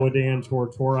Dan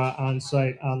Tortora on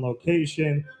site on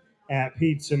location at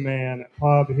Pizza Man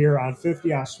Pub here on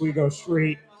 50 Oswego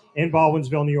Street in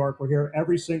Baldwinsville, New York. We're here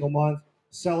every single month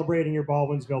celebrating your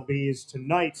Baldwinsville Bees.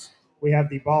 Tonight, we have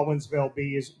the Baldwinsville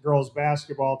Bees girls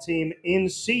basketball team in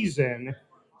season,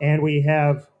 and we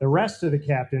have the rest of the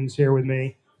captains here with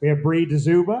me. We have Bree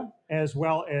Dzuba as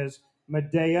well as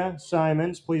Madayia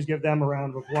Simons. Please give them a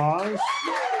round of applause.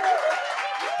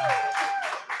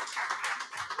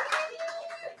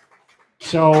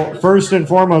 So first and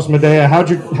foremost, Madayia,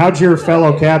 how'd your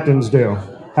fellow captains do?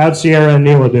 How'd Sierra and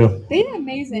Neela do? They did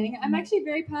amazing. I'm actually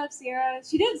very proud of Sierra.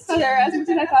 She didn't stutter as much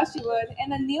as I thought she would.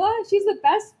 And then Neela, she's the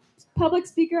best public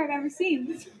speaker I've ever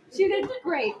seen. She did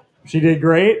great. She did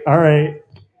great. All right,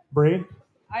 Bree.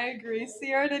 I agree.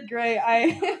 Sierra did great.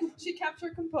 She kept her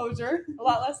composure, a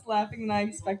lot less laughing than I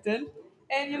expected.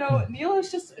 And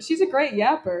Neela's she's a great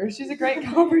yapper. She's a great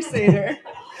conversator.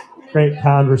 Great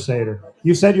conversator.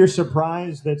 You said you're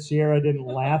surprised that Sierra didn't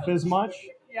laugh as much.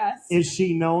 Yes. Is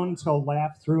she known to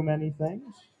laugh through many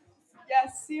things?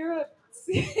 Yes,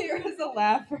 Sierra's a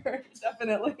laugher,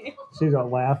 definitely. She's a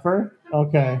laugher?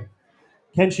 Okay.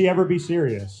 Can she ever be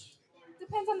serious?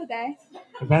 Depends on the day.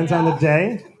 Depends on the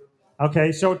day?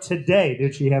 Okay, so today,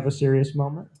 did she have a serious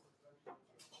moment?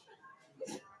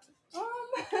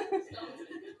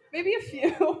 Maybe a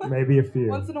few. Maybe a few.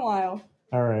 Once in a while.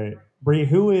 All right. Bree,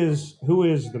 who is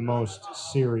the most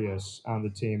serious on the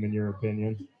team in your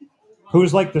opinion?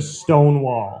 Who's like the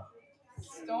Stonewall?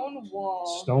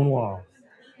 Stonewall.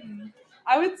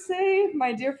 I would say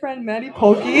my dear friend Maddie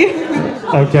Polkey.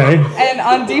 Okay. And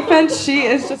on defense,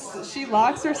 she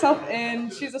locks herself in.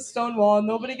 She's a Stonewall.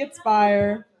 Nobody gets by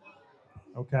her.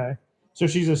 Okay. So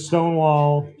she's a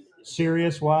Stonewall,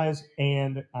 serious-wise,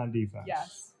 and on defense.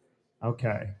 Yes.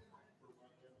 Okay.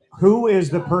 Who is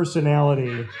the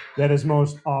personality that is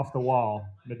most off the wall,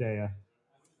 Madayia?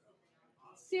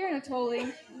 Sierra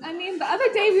Natoli. I mean, the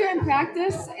other day we were in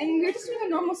practice and we were just doing a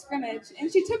normal scrimmage,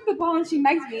 and she took the ball and she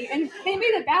megged me, and they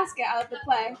made a basket out of the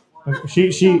play. What'd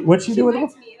she do with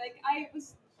it? Me. Like I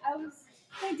was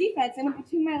playing defense and went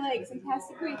between my legs and passed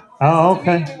the Bree. Oh,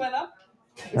 okay. We went up.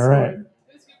 All right.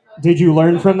 Did you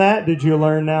learn from that? Did you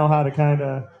learn now how to kind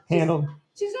of handle?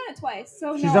 She's done it twice.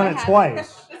 So she's done it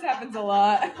twice. This happens a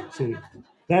lot. See,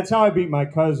 that's how I beat my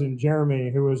cousin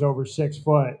Jeremy, who was over 6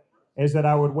 foot. Is that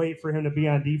I would wait for him to be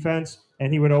on defense,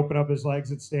 and he would open up his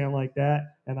legs and stand like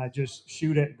that, and I just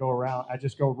shoot it and go around. I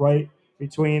just go right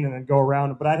between and then go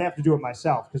around, but I'd have to do it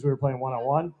myself because we were playing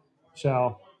one-on-one.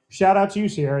 So shout out to you,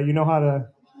 Sierra. You know how to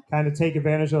kind of take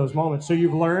advantage of those moments. So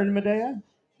you've learned, Madayia?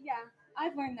 Yeah,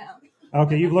 I've learned now.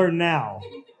 Okay, you've learned now.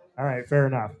 All right, fair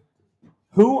enough.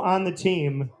 Who on the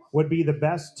team would be the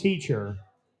best teacher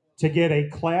to get a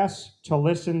class to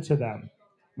listen to them,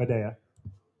 Madayia?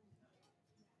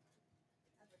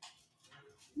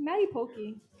 Maddie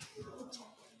Polkey.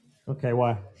 Okay,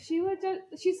 why? She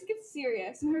gets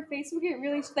serious, and her face will get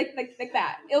really like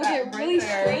that. It'll get really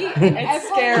straight, and it's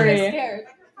scary. Scared.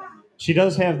 She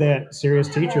does have that serious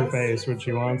teacher face when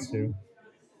she wants to.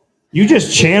 You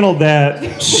just channeled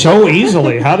that so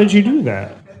easily. How did you do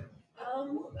that? I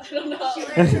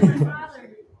don't know.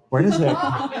 Where does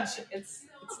that? It's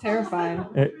terrifying.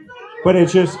 But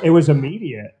it was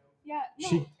immediate. Yeah. No,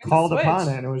 she called upon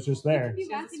it, and it was just there. You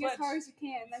keep acting as hard as you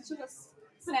can, then she'll just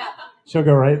snap. She'll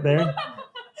go right there.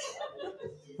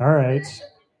 All right,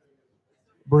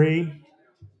 Bree.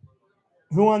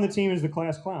 Who on the team is the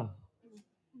class clown?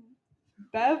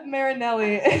 Bev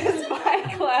Marinelli is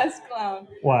my class clown.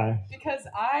 Why? Because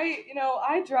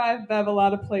I drive Bev a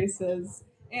lot of places,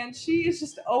 and she is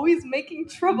just always making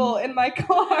trouble in my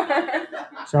car.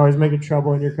 She's always making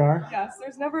trouble in your car? Yes,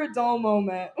 there's never a dull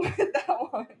moment with that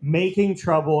one. Making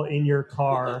trouble in your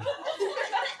car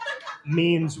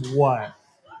means what?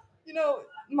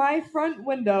 My front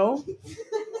window,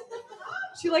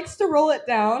 she likes to roll it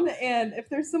down, and if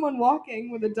there's someone walking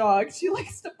with a dog, she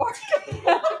likes to bark at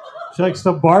them. She likes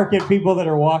to bark at people that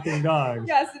are walking dogs.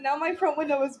 Yes, and now my front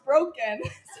window is broken,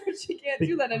 so she can't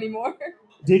do that anymore.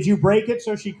 Did you break it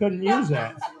so she couldn't use it?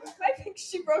 I think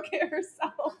she broke it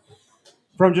herself.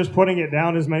 From just putting it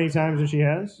down as many times as she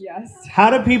has? Yes. How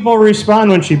do people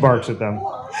respond when she barks at them?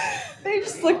 They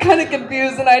just look kind of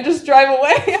confused, and I just drive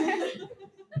away.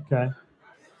 Okay.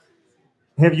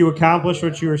 Have you accomplished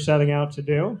what you were setting out to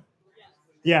do?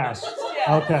 Yes.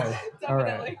 Yeah, okay.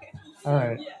 Definitely. All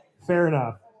right. Fair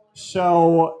enough.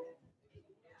 So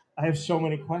I have so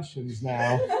many questions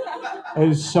now.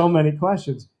 There's so many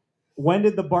questions. When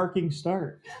did the barking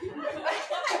start?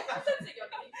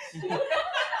 Yeah.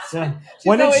 She's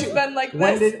always been like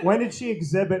this. When did she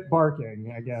exhibit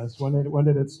barking, I guess? When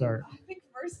did it start? I think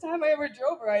first time I ever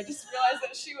drove her, I just realized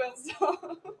that she was.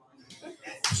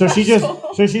 So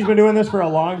special. she's been doing this for a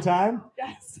long time.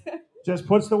 Yes. Just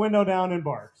puts the window down and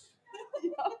barks.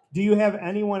 Yep. Do you have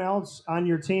anyone else on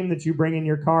your team that you bring in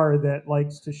your car that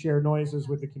likes to share noises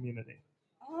with the community?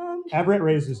 Everett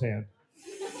raised his hand.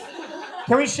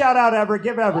 Can we shout out Everett?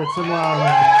 Give Everett some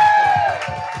love.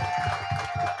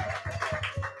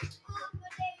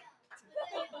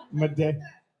 Madayia.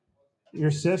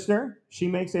 Your sister? She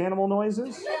makes animal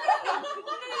noises?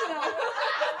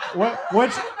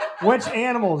 Which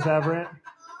animals, Everett?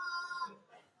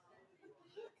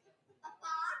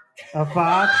 A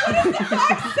fox?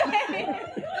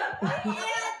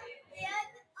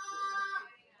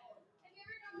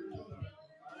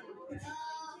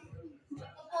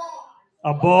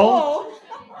 A bull?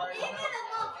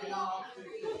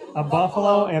 A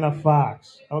buffalo and a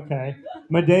fox. Okay.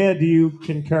 Madayia, do you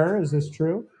concur? Is this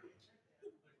true?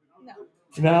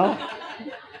 No. No?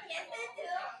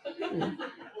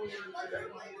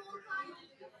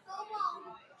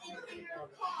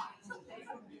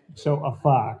 So a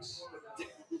fox.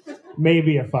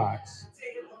 Maybe a fox.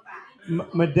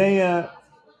 Madayia,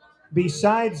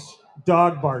 besides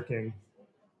dog barking,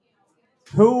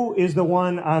 who is the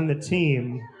one on the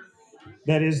team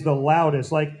that is the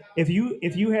loudest? Like if you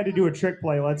had to do a trick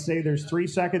play, let's say there's 3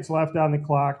 seconds left on the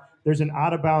clock, there's an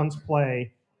out of bounds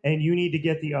play, and you need to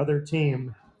get the other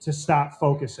team to stop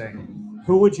focusing.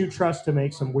 Who would you trust to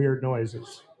make some weird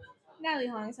noises? Natalie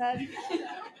Hollingshead.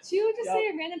 She would just say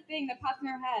a random thing that popped in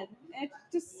her head, and it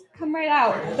just come right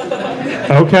out.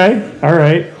 Okay, all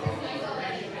right.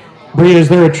 Bree, is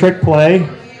there a trick play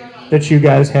that you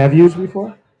guys have used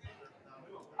before?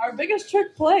 Our biggest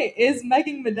trick play is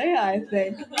Megan Madayia, I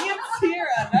think. Me and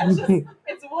Sierra. That's just,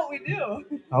 it's what we do.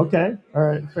 Okay, all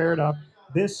right, fair enough.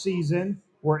 This season,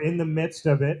 we're in the midst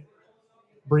of it.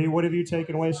 Bree, what have you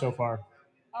taken away so far?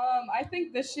 I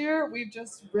think this year we've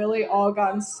just really all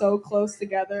gotten so close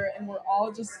together, and we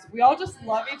all just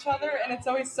love each other, and it's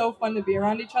always so fun to be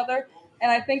around each other.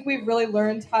 And I think we've really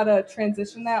learned how to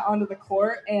transition that onto the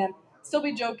court and still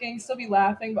be joking, still be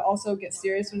laughing, but also get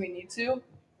serious when we need to.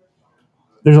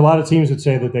 There's a lot of teams that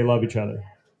say that they love each other.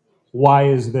 Why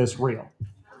is this real?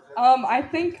 I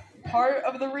think part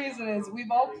of the reason is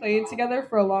we've all played together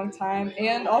for a long time,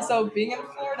 and also being in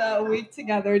Florida a week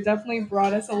together definitely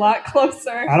brought us a lot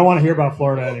closer. I don't want to hear about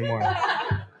Florida anymore.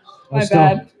 My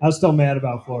bad. I'm still mad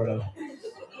about Florida.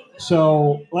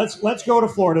 So let's go to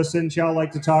Florida since y'all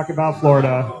like to talk about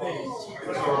Florida.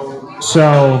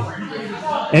 So,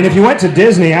 and if you went to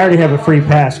Disney, I already have a free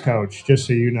pass, Coach, just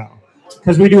so you know,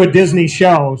 because we do a Disney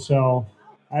show. So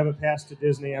I have a pass to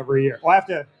Disney every year. Well,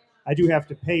 I do have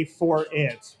to pay for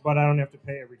it, but I don't have to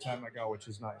pay every time I go, which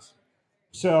is nice.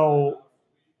 So,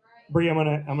 Bree, I'm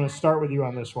gonna start with you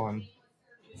on this one.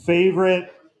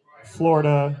 Favorite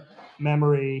Florida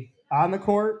memory on the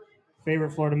court,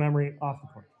 favorite Florida memory off the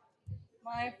court.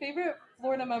 My favorite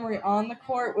Florida memory on the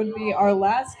court would be our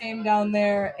last game down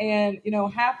there. And,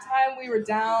 halftime we were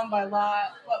down by a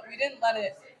lot, but we didn't let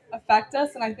it affect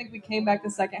us. And I think we came back the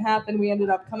second half and we ended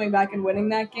up coming back and winning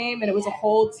that game. And it was a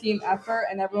whole team effort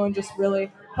and everyone just really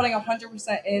putting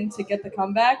 100% in to get the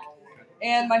comeback.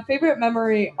 And my favorite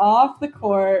memory off the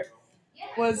court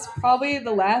was probably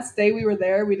the last day we were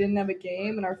there. We didn't have a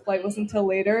game and our flight wasn't until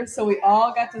later. So we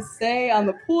all got to stay on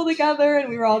the pool together and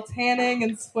we were all tanning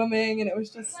and swimming and it was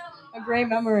just a great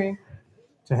memory.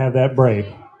 To have that break,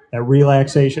 that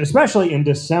relaxation, especially in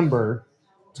December,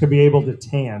 to be able to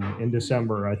tan in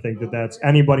December. I think that's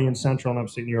anybody in Central and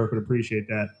Upstate New York would appreciate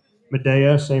that.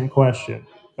 Madayia, same question.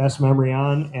 Best memory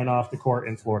on and off the court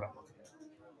in Florida.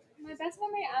 My best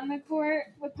memory on the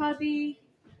court would probably be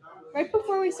right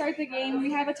before we start the game.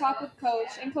 We have a talk with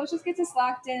Coach, and Coach just gets us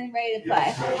locked in and ready to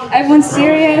play. Everyone's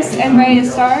serious and ready to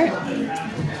start.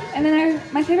 And then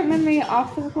my favorite memory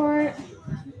off the court,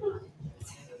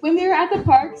 when we were at the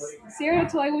parks, Sierra and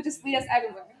Toy would just lead us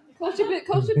everywhere. Coach would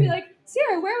be like,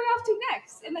 Sierra, where are we off to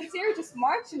next? And then Sierra just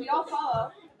marched and we all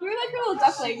follow. We were like little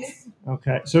ducklings.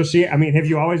 Okay. So have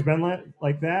you always been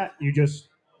like that?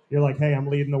 You're like, hey, I'm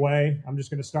leading the way. I'm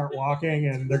just going to start walking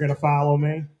and they're going to follow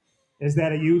me. Is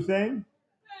that a you thing?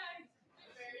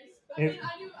 I knew my way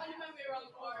around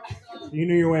the park. So. You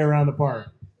knew your way around the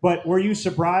park. But were you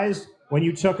surprised when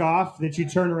you took off that you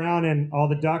turned around and all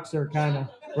the ducks are kind of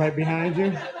right behind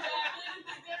you? They trusted me a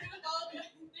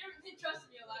lot. I didn't think that was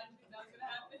going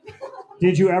to happen.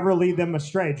 Did you ever lead them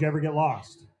astray? Did you ever get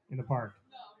lost in the park?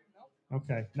 No.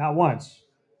 Okay, not once.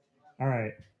 All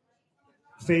right.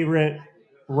 Favorite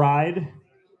ride,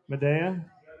 Madayia?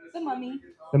 The Mummy.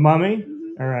 The Mummy?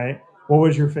 Mm-hmm. All right. What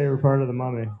was your favorite part of the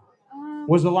Mummy?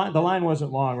 Was the line? The line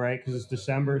wasn't long, right? Because it's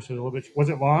December, so a little bit. Was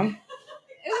it long?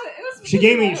 It was She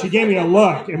gave me a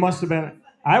look. It must have been.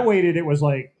 I waited. It was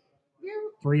like we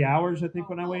were, 3 hours, I think,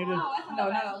 when I waited. oh, that's No,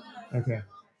 not no. bad. Okay.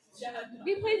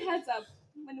 We played heads up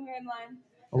when we were in line.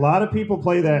 A lot of people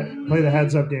play the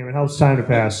heads up game. It helps time to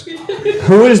pass.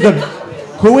 Who is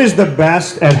the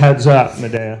best at heads up,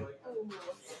 Madayia?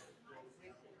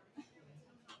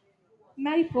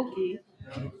 Maddie Pokey.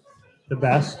 The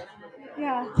best.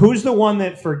 Yeah. Who's the one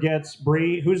that forgets,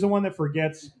 Bree? Who's the one that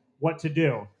forgets what to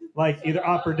do? Like either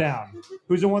up or down.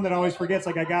 Who's the one that always forgets,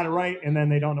 like I got it right, and then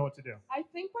they don't know what to do? I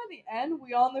think by the end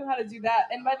we all knew how to do that,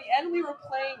 and by the end we were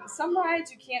playing. Some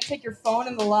rides you can't take your phone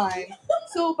in the line,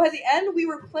 so by the end we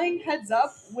were playing heads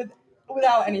up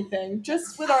without anything,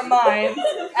 just with our minds,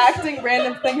 acting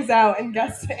random things out and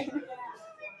guessing.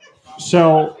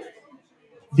 So,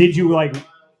 did you like?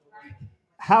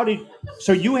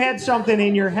 So you had something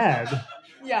in your head,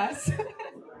 Yes.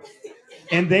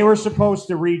 and they were supposed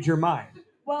to read your mind.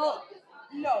 Well,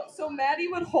 no. So Maddie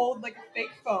would hold like a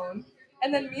fake phone,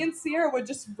 and then me and Sierra would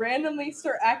just randomly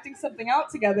start acting something out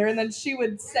together, and then she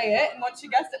would say it, and once she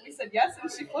guessed it, we said yes,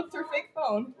 and she flipped her fake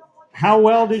phone. How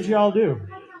well did y'all do?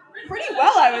 Pretty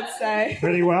well, I would say.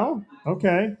 Pretty well?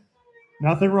 Okay.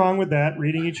 Nothing wrong with that.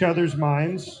 Reading each other's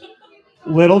minds.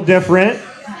 Little different.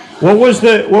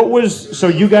 So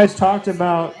you guys talked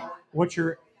about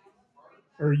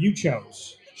you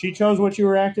chose. She chose what you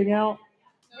were acting out?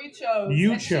 We chose.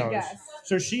 You and she chose. guessed.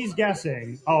 So she's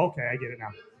guessing. Oh, okay, I get it now.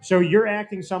 So you're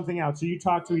acting something out. So you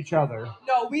talk to each other.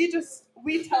 No, we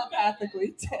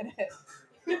telepathically did it.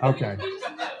 Okay.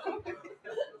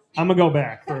 I'm going to go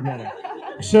back for a minute.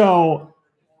 So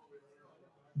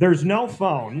there's no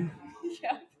phone.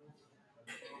 Yeah.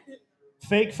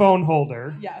 Fake phone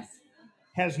holder. Yes.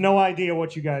 Has no idea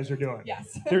what you guys are doing.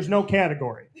 Yes. There's no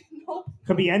category. Nope.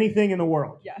 Could be anything in the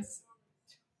world. Yes.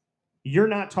 You're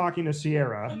not talking to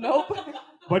Sierra, Nope.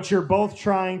 but you're both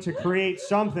trying to create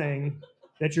something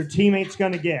that your teammate's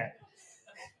going to get.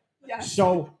 Yes.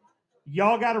 So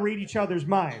y'all got to read each other's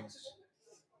minds.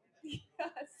 Yes.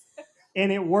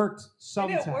 And it worked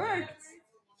sometimes. And it worked.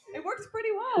 It worked pretty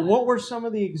well. What were some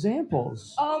of the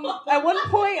examples? At one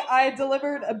point, I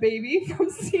delivered a baby from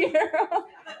Sierra.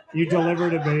 You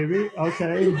delivered a baby?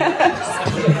 Okay.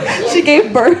 Yes. She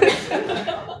gave birth.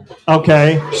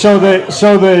 Okay. So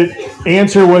the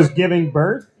answer was giving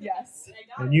birth? Yes.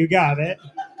 And you got it.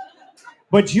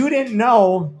 But you didn't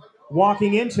know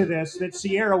walking into this that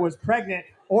Sierra was pregnant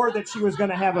or that she was going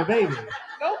to have a baby.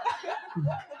 Nope.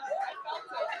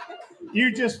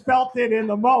 You just felt it in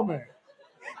the moment.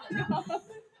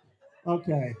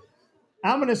 Okay.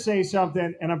 I'm going to say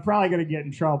something, and I'm probably going to get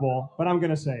in trouble, but I'm going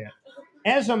to say it.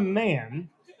 As a man,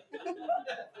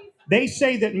 they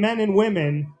say that men and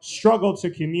women struggle to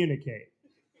communicate.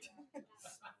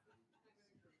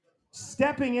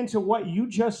 Stepping into what you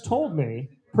just told me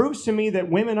proves to me that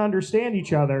women understand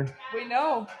each other. We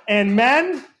know. And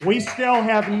men, we still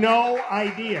have no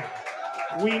idea.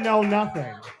 We know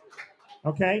nothing.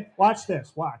 Okay? Watch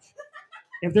this. Watch.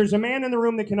 If there's a man in the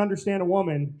room that can understand a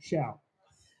woman, shout.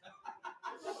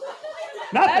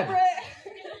 Nothing.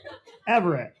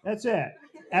 Everett. That's it.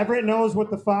 Everett knows what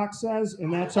the fox says,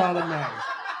 and that's all that matters.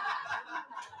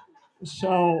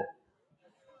 So,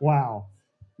 wow.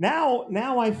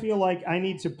 Now I feel like I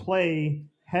need to play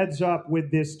heads up with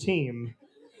this team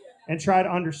and try to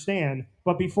understand.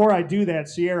 But before I do that,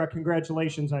 Sierra,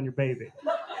 congratulations on your baby.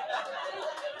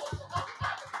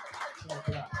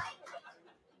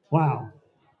 Wow.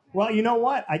 Well, you know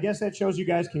what? I guess that shows you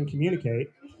guys can communicate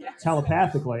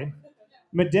telepathically.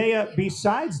 Madayia,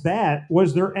 besides that,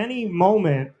 was there any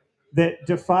moment that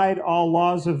defied all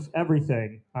laws of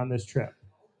everything on this trip?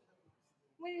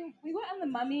 When we went on the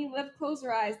mummy, Liv closed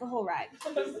her eyes the whole ride.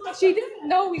 She didn't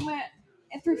know we went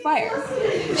through fire.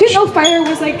 She didn't know fire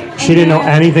was like. She didn't know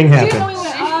anything She happened. didn't know we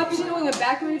went up. She didn't know we went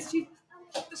backwards.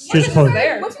 Just closed.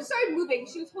 Once we started moving,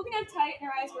 she was holding on tight, and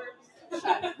her eyes were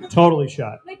shut. Totally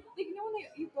shut. Like you know when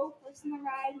you go first in the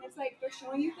ride, and it's like they're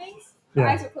showing you things. Yeah. Her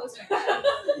eyes are closed.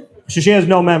 So she has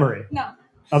no memory No.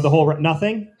 of the whole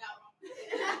nothing?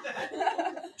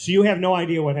 So you have no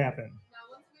idea what happened.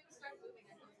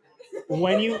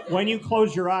 When you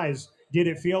closed your eyes, did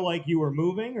it feel like you were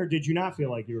moving, or did you not feel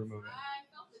like you were moving? I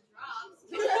felt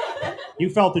the drop. You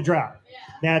felt the drop. Yeah.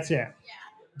 That's it. Yeah.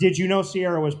 Did you know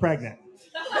Sierra was pregnant?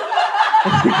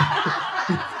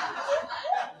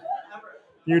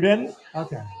 You didn't?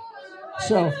 Okay.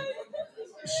 So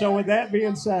with that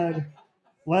being said,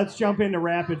 let's jump into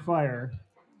rapid fire.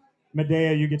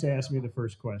 Madayia, you get to ask me the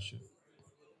first question.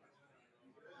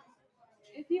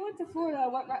 If you went to Florida,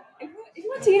 if you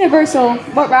went to Universal,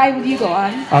 what ride would you go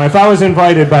on? If I was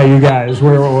invited by you guys,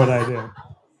 what would I do?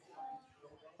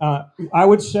 I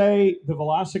would say the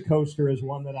Velocicoaster is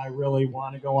one that I really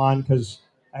want to go on because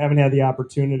I haven't had the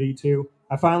opportunity to.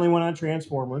 I finally went on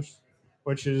Transformers,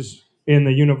 which is in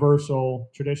the Universal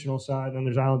traditional side, and then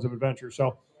there's Islands of Adventure.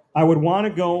 So I would want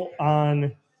to go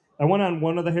on. I went on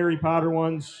one of the Harry Potter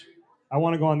ones. I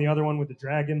want to go on the other one with the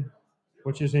dragon,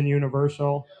 which is in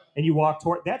Universal. And you walk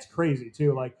toward. That's crazy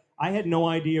too. Like I had no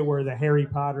idea where the Harry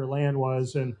Potter land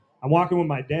was, and I'm walking with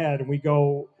my dad, and we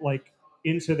go like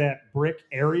into that brick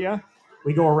area.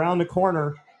 We go around the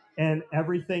corner, and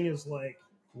everything is like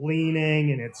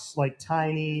leaning, and it's like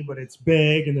tiny, but it's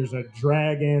big, and there's a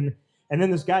dragon. And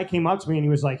then this guy came up to me, and he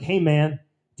was like, "Hey, man,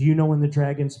 do you know when the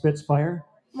dragon spits fire?"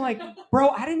 I'm like, "Bro,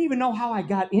 I didn't even know how I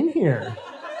got in here.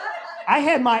 I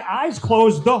had my eyes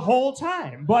closed the whole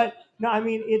time." But no, I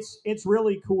mean it's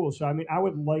really cool. So I mean, I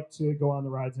would like to go on the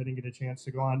rides I didn't get a chance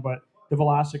to go on, but the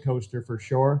Velocicoaster for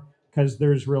sure, because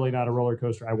there's really not a roller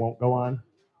coaster I won't go on.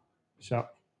 So,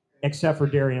 except for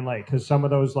Darien Lake, because some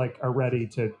of those like are ready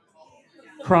to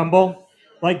crumble.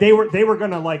 Like they were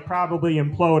gonna like probably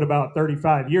implode about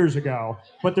 35 years ago,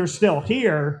 but they're still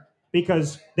here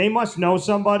because they must know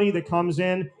somebody that comes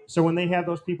in. So when they have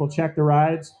those people check the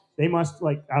rides, they must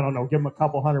like I don't know, give them a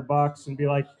couple $100 and be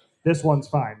like, "This one's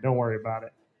fine, don't worry about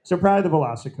it." So probably the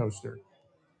Velocicoaster.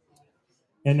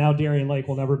 And now Darien Lake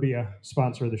will never be a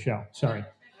sponsor of the show. Sorry.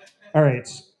 All right,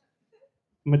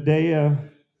 Madayia.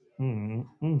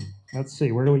 Let's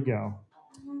see, where do we go?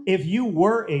 If you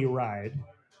were a ride,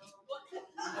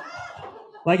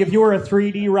 like if you were a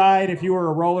 3D ride, if you were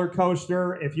a roller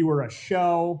coaster, if you were a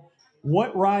show,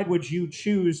 what ride would you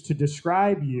choose to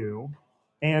describe you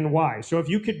and why? So if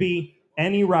you could be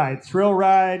any ride, thrill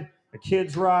ride, a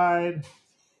kid's ride,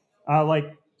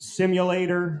 like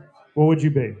simulator, what would you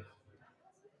be?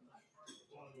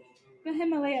 The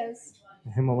Himalayas.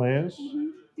 The Himalayas? Do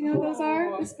you know what those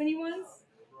are? The spinny ones?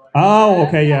 Oh,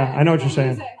 okay, yeah, I know what you're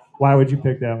saying. Music. Why would you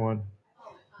pick that one?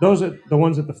 Those are the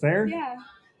ones at the fair? Yeah.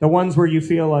 The ones where you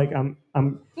feel like I'm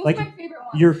Those like are my favorite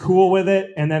ones. you're cool with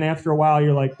it, and then after a while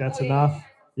you're like, that's Oh, yeah. enough.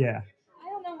 Yeah. I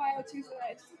don't know why I would choose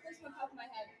that. It's just the first one off my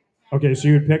head. Okay, so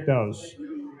you would pick those.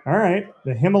 All right,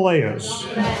 the Himalayas.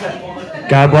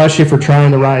 God bless you for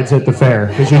trying the rides at the fair,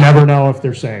 because you never know if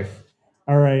they're safe.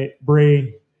 All right,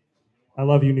 Bree, I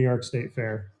love you, New York State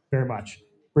Fair, very much.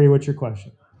 Bree, what's your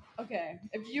question? Okay,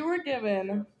 if you were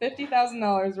given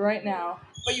 $50,000 right now,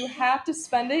 but you have to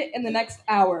spend it in the next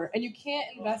hour, and you can't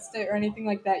invest it or anything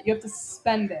like that, you have to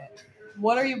spend it.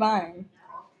 What are you buying?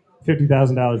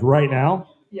 $50,000 right now?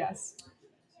 Yes.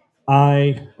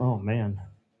 Oh man,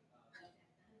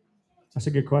 that's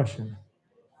a good question.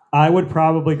 I would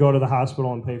probably go to the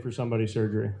hospital and pay for somebody's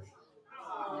surgery.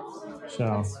 So,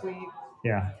 That's sweet.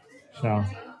 yeah. So,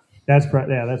 that's what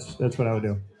I would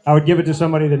do. I would give it to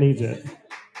somebody that needs it.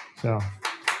 So,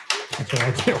 that's what I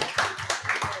would do.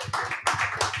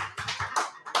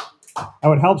 I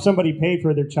would help somebody pay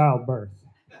for their childbirth.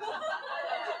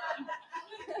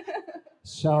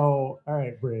 So, all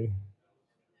right, Bree.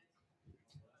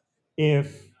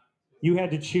 If you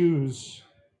had to choose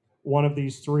one of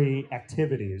these three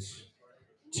activities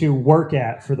to work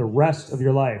at for the rest of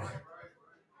your life,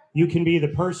 you can be the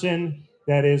person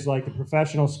that is like the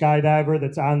professional skydiver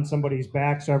that's on somebody's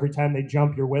back, so every time they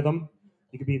jump, you're with them.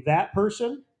 You could be that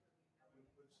person.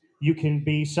 You can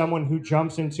be someone who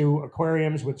jumps into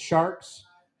aquariums with sharks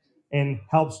and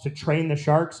helps to train the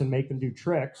sharks and make them do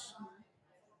tricks.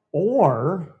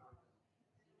 Or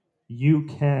you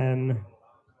can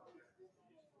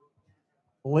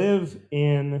live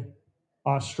in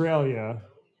Australia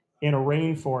in a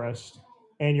rainforest,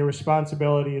 and your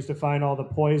responsibility is to find all the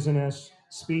poisonous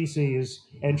species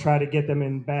and try to get them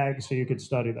in bags so you could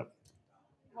study them.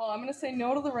 Well, I'm gonna say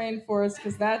no to the rainforest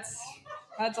because that's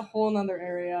a whole nother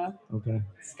area. Okay.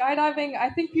 Skydiving, I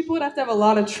think people would have to have a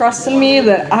lot of trust in me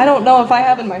that I don't know if I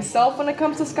have in myself when it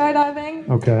comes to skydiving.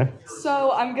 Okay.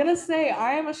 So I'm gonna say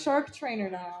I am a shark trainer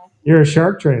now. You're a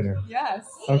shark trainer. Yes.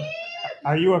 Okay.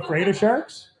 Are you afraid of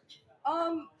sharks?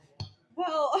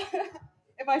 Well,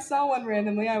 if I saw one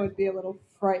randomly, I would be a little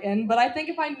frightened. But I think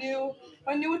if I knew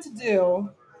what to do,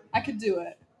 I could do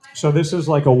it. So this is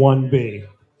like a 1B.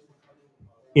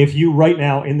 If you right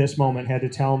now in this moment had to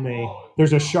tell me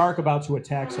there's a shark about to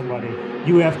attack somebody,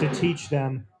 you have to teach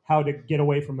them how to get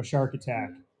away from a shark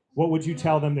attack. What would you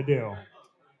tell them to do?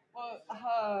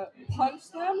 Well,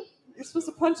 punch them. You're supposed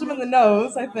to punch them in the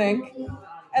nose, I think,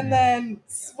 and then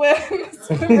swim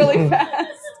really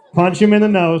fast. Punch him in the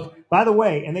nose. By the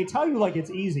way, and they tell you like it's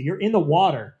easy. You're in the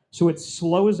water, so it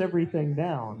slows everything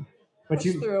down. But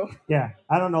push through. yeah,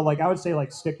 I don't know. Like I would say,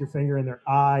 like stick your finger in their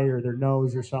eye or their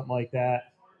nose or something like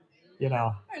that.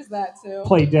 There's that too.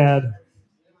 Play dead.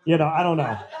 I don't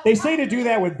know. They say to do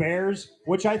that with bears,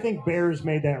 which I think bears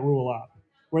made that rule up,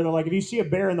 where they're like, if you see a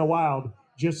bear in the wild,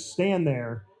 just stand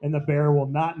there, and the bear will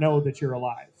not know that you're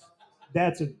alive.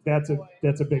 That's a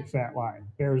big fat lie.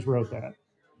 Bears wrote that.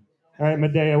 All right,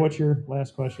 Madayia, what's your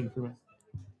last question for me?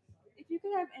 If you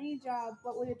could have any job,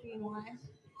 what would it be and why?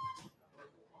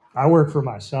 I work for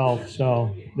myself,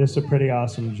 so this is a pretty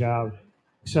awesome job.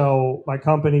 So my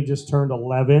company just turned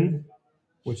 11,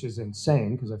 which is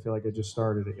insane because I feel like I just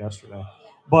started it yesterday.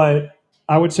 But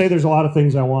I would say there's a lot of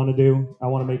things I want to do. I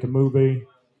want to make a movie.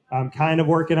 I'm kind of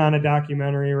working on a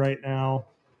documentary right now.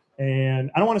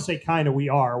 And I don't want to say kind of, we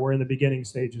are. We're in the beginning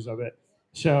stages of it.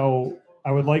 So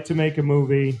I would like to make a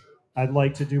movie. I'd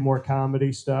like to do more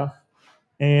comedy stuff.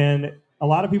 And a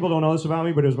lot of people don't know this about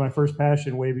me, but it was my first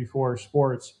passion way before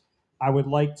sports. I would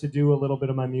like to do a little bit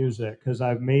of my music because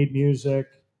I've made music.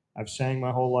 I've sang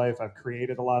my whole life. I've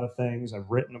created a lot of things.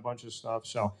 I've written a bunch of stuff.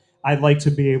 So I'd like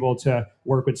to be able to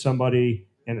work with somebody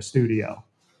in a studio,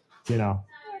 you know.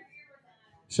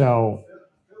 So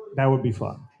that would be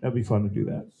fun. That'd be fun to do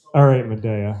that. All right,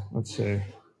 Madayia. Let's see.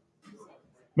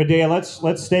 Madayia,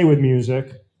 let's stay with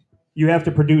music. You have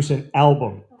to produce an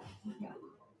album,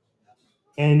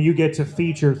 and you get to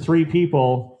feature 3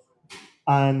 people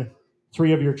on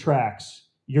 3 of your tracks.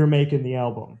 You're making the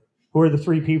album. Who are the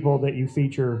 3 people that you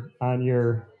feature on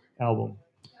your album?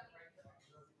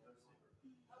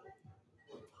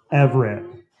 Everett.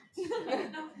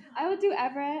 I would do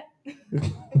Everett.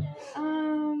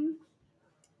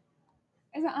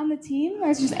 Is it on the team or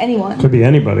is it just anyone? Could be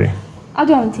anybody. I'll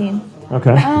do on the team.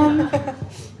 Okay.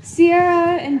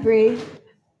 Sierra and Bree.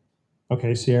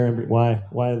 Okay, Sierra and Bree. Why?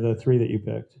 Why the 3 that you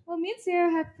picked? Well, me and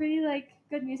Sierra have pretty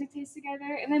good music taste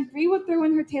together, and then Bree would throw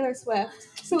in her Taylor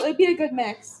Swift, so it'd be a good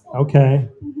mix. Okay.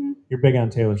 You're big on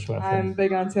Taylor Swift. I'm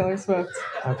big on Taylor Swift.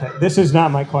 Okay. This is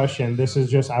not my question. This is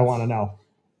just I want to know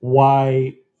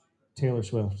why Taylor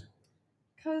Swift.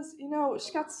 Because,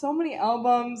 she got so many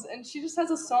albums and she just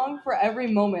has a song for every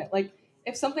moment. Like,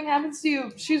 if something happens to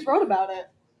you, she's wrote about it.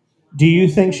 Do you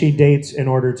think she dates in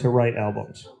order to write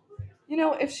albums?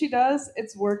 If she does,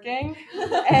 it's working.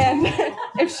 And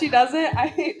if she doesn't,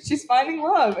 she's finding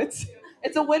love. It's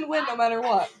a win-win no matter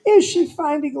what. Is she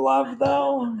finding love,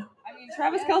 though? I mean,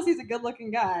 Travis Kelce's a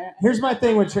good-looking guy. Here's my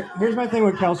thing with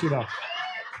Kelsey, though.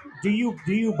 Do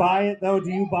you buy it, though? Do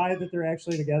you buy that they're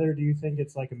actually together? Or do you think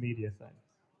it's like a media thing?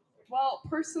 Well,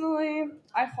 personally,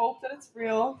 I hope that it's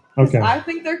real. Okay. I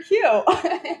think they're cute.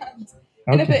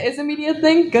 And if it is a media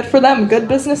thing, good for them. Good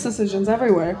business decisions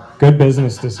everywhere. Good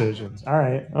business decisions. All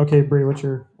right. Okay, Bree, what's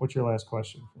your last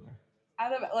question?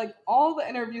 Out of all the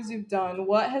interviews you've done,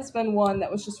 what has been one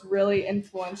that was just really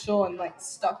influential and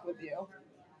stuck with you?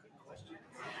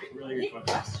 Really good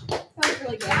question. That was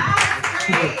really good.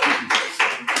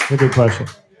 A good question.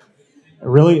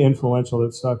 Really influential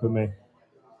that stuck with me.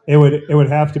 It would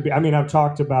have to be. I mean, I've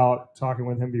talked about talking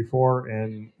with him before,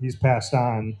 and he's passed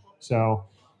on. So,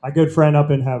 my good friend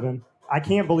up in heaven. I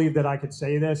can't believe that I could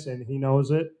say this, and he knows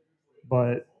it.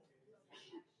 But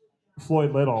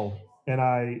Floyd Little and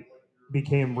I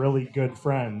became really good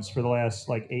friends for the last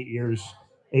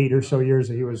 8 or so years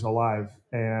that he was alive.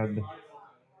 And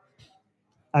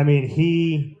I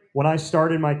mean, when I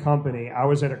started my company, I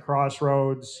was at a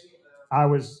crossroads. I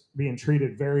was being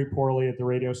treated very poorly at the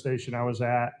radio station I was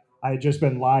at. I had just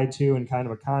been lied to in kind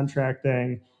of a contract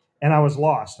thing, and I was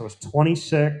lost. I was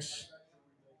 26.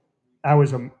 I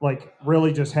was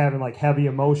really just having heavy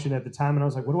emotion at the time, and I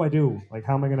was like, "What do I do?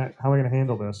 How am I gonna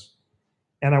handle this?"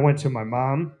 And I went to my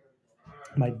mom,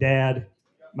 my dad,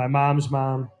 my mom's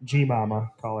mom, G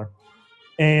Mama, call her,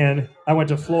 and I went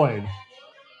to Floyd.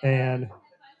 And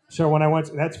so when I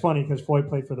went, that's funny because Floyd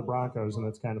played for the Broncos, and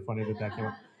that's kind of funny that came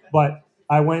up. But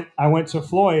I went to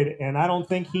Floyd, and I don't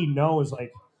think he knows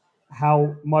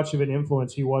how much of an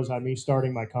influence he was on me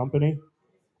starting my company.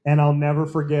 And I'll never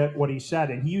forget what he said.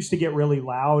 And he used to get really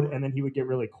loud, and then he would get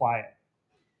really quiet.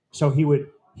 So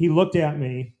he looked at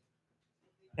me,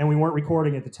 and we weren't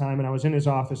recording at the time, and I was in his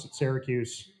office at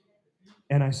Syracuse,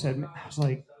 and I was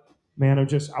like, man, I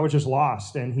was just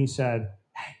lost. And he said,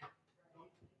 hey,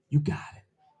 you got it.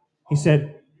 He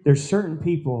said, there's certain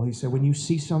people, he said, when you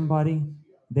see somebody,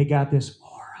 they got this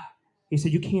aura. He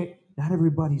said, not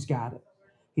everybody's got it.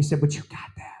 He said, but you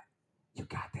got that. You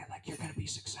got that, you're going to be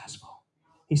successful.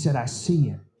 He said, I see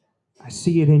it. I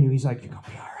see it in you. He's like, you're going to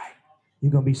be all right.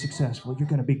 You're going to be successful. You're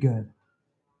going to be good.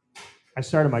 I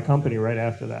started my company right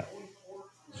after that.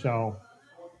 So,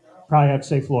 probably have to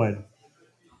say Floyd.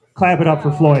 Clap it up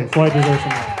for Floyd. Floyd deserves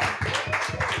some.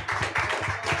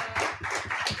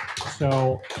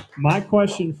 So my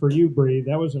question for you, Bree,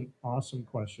 that was an awesome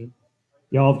question.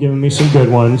 Y'all have given me some good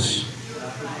ones.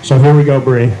 So here we go,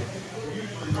 Bree.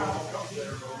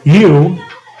 You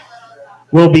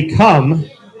will become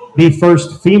the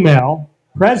first female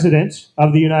president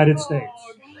of the United States.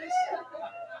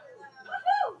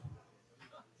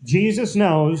 Jesus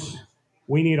knows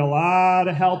we need a lot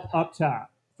of help up top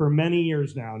for many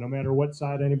years now, no matter what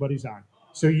side anybody's on.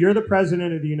 So you're the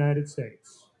president of the United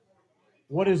States.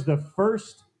 What is the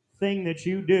first thing that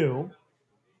you do,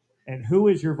 and who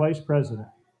is your vice president?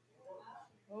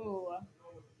 Oh.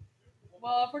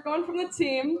 Well, if we're going from the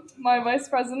team, my vice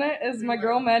president is my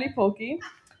girl Maddie Polkey.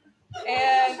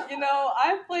 And,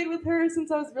 I've played with her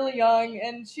since I was really young,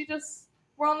 and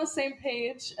we're on the same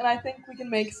page, and I think we can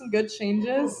make some good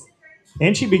changes.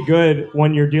 And she'd be good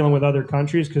when you're dealing with other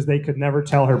countries because they could never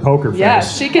tell her poker face. Yeah,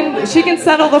 she can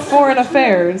settle the foreign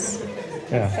affairs.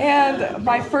 Yeah. And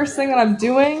my first thing that I'm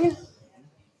doing,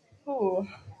 ooh,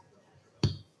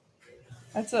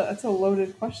 that's a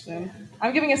loaded question.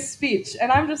 I'm giving a speech, and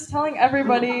I'm just telling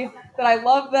everybody that I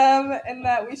love them and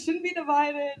that we shouldn't be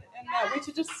divided and that we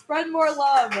should just spread more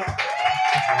love.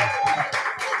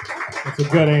 That's a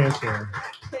good answer.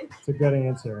 It's a good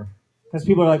answer. Because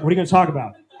people are like, what are you going to talk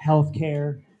about?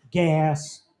 Healthcare,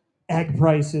 gas, egg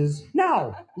prices.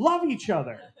 No, love each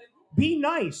other. Be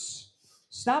nice.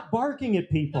 Stop barking at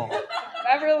people.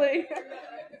 Beverly.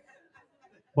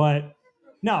 But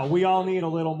no, we all need a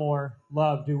little more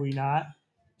love, do we not?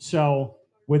 So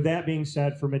with that being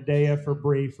said, for Madayia, for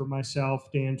Bree, for myself,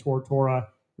 Dan Tortora,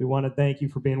 we want to thank you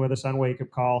for being with us on Wake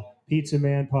Up Call. Pizza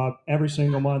Man Pub every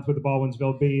single month with the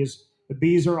Baldwinsville Bees. The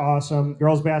Bees are awesome.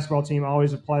 Girls basketball team,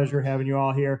 always a pleasure having you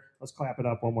all here. Let's clap it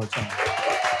up one more time.